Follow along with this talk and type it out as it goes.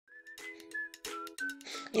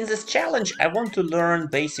In this challenge, I want to learn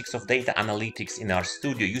basics of data analytics in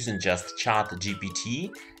RStudio using just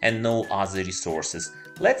ChatGPT and no other resources.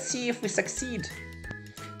 Let's see if we succeed.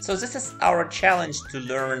 So this is our challenge to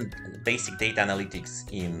learn basic data analytics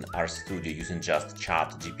in RStudio using just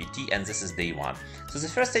ChatGPT, and this is day 1. So the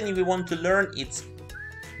first thing we want to learn is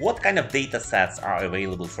what kind of data sets are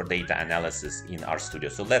available for data analysis in RStudio.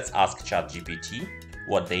 So let's ask ChatGPT,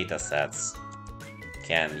 what data sets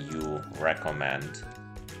can you recommend?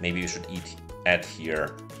 Maybe we should add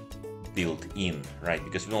here built-in, right?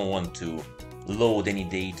 Because we don't want to load any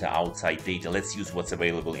data outside data. Let's use what's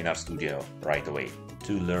available in RStudio right away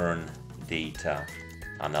to learn data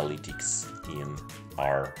analytics in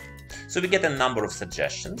R. So we get a number of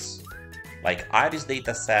suggestions, like iris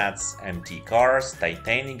datasets, empty cars,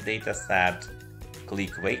 Titanic dataset,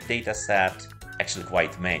 click weight dataset, actually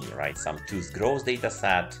quite many, right? Some tooth growth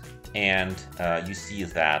dataset, and you see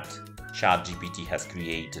that ChatGPT has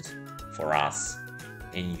created for us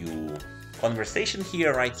a new conversation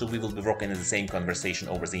here, right? So we will be working in the same conversation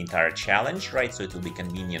over the entire challenge, right? So it will be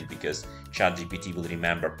convenient because ChatGPT will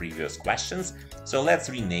remember previous questions. So let's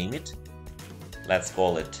rename it. Let's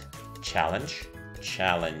call it challenge.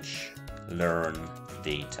 Challenge learn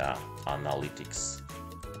data analytics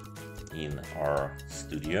in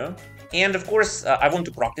RStudio. And of course, I want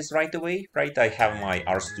to practice right away, right? I have my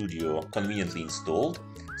RStudio conveniently installed.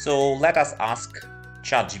 So let us ask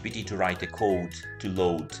ChatGPT to write a code to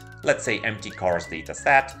load, let's say, empty cars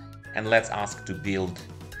dataset, and let's ask to build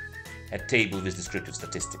a table with descriptive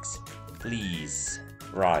statistics. Please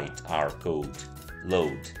write our code,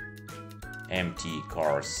 load empty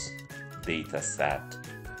cars dataset,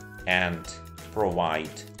 and provide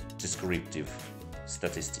descriptive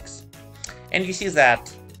statistics. And you see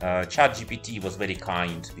that ChatGPT was very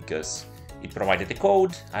kind because it provided the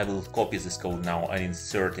code. I will copy this code now and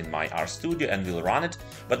insert in my RStudio and we'll run it.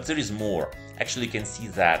 But there is more. Actually, you can see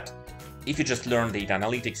that if you just learn data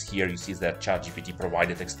analytics here, you see that ChatGPT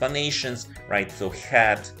provided explanations, right? So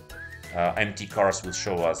head empty cars will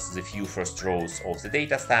show us the few first rows of the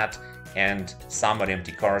data set, and summary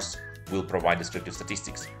empty cars will provide descriptive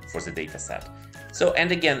statistics for the data set. So,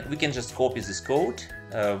 and again, we can just copy this code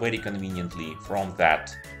very conveniently from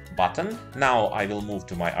that button. Now I will move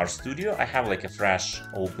to my RStudio. I have like a fresh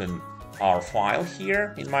open R file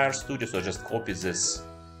here in my RStudio, so just copy this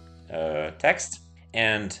text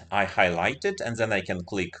and I highlight it, and then I can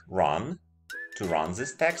click run to run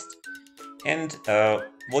this text. And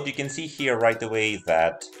what you can see here right away is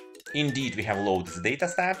that indeed we have loaded the data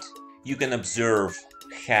set. You can observe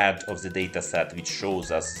head of the data set, which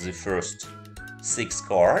shows us the first 6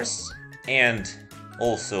 cars and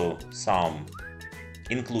also some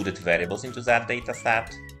included variables into that data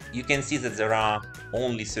set. You can see that there are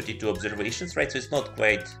only 32 observations, right? So it's not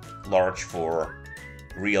quite large for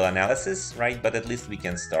real analysis, right? But at least we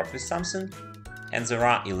can start with something. And there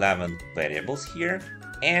are 11 variables here.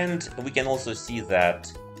 And we can also see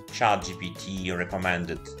that ChatGPT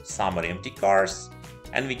recommended summary empty cars.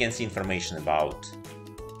 And we can see information about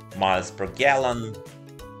miles per gallon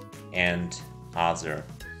and other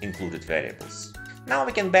included variables. Now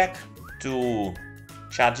we can back to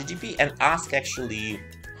ChatGPT and ask actually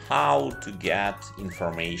how to get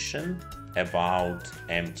information about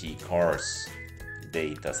empty cars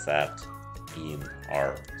dataset in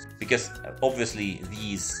R. Because obviously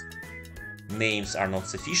these names are not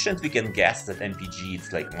sufficient. We can guess that MPG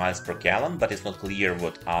is like miles per gallon, but it's not clear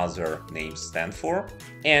what other names stand for.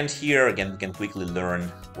 And here again we can quickly learn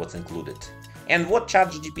what's included. And what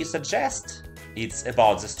ChatGPT suggests, it's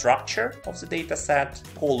about the structure of the dataset,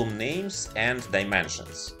 column names, and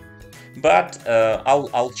dimensions. But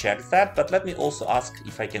I'll check that. But let me also ask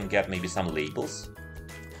if I can get maybe some labels.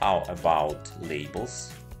 How about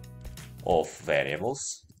labels of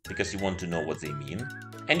variables? Because you want to know what they mean.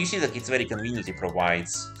 And you see that it very conveniently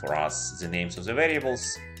provides for us the names of the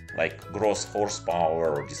variables, like gross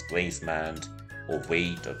horsepower, or displacement, or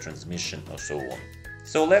weight, or transmission, or so on.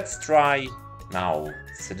 So let's try now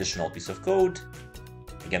this additional piece of code.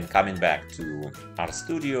 Again, coming back to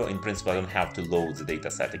RStudio, in principle I don't have to load the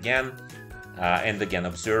dataset again. And again,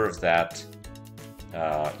 observe that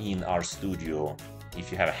in RStudio,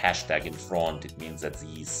 if you have a hashtag in front, it means that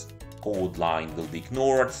this code line will be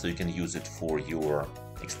ignored, so you can use it for your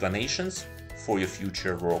explanations for your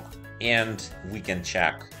future work. And we can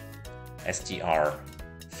check str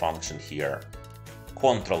function here.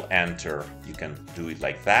 Control Enter, you can do it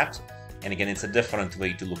like that. And again, it's a different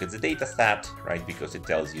way to look at the data set, right? Because it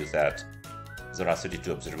tells you that there are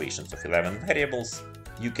 32 observations of 11 variables.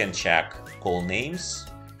 You can check call names.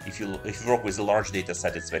 If you work with a large data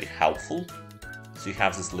set, it's very helpful. So you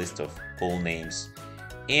have this list of call names.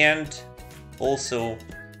 And also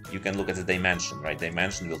you can look at the dimension, right?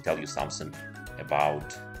 Dimension will tell you something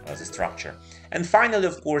about the structure. And finally,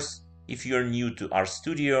 of course, if you're new to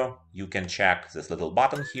RStudio, you can check this little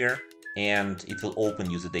button here, and it will open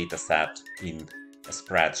you the data set in a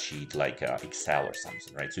spreadsheet like Excel or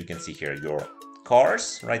something, right? So you can see here your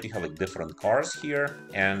cars, right? You have like different cars here,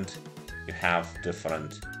 and you have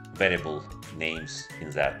different variable names in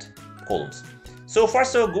that columns. So far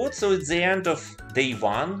so good. So it's the end of day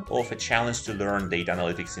 1 of a challenge to learn data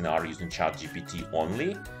analytics in R using ChatGPT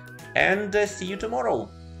only, and see you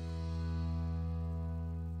tomorrow.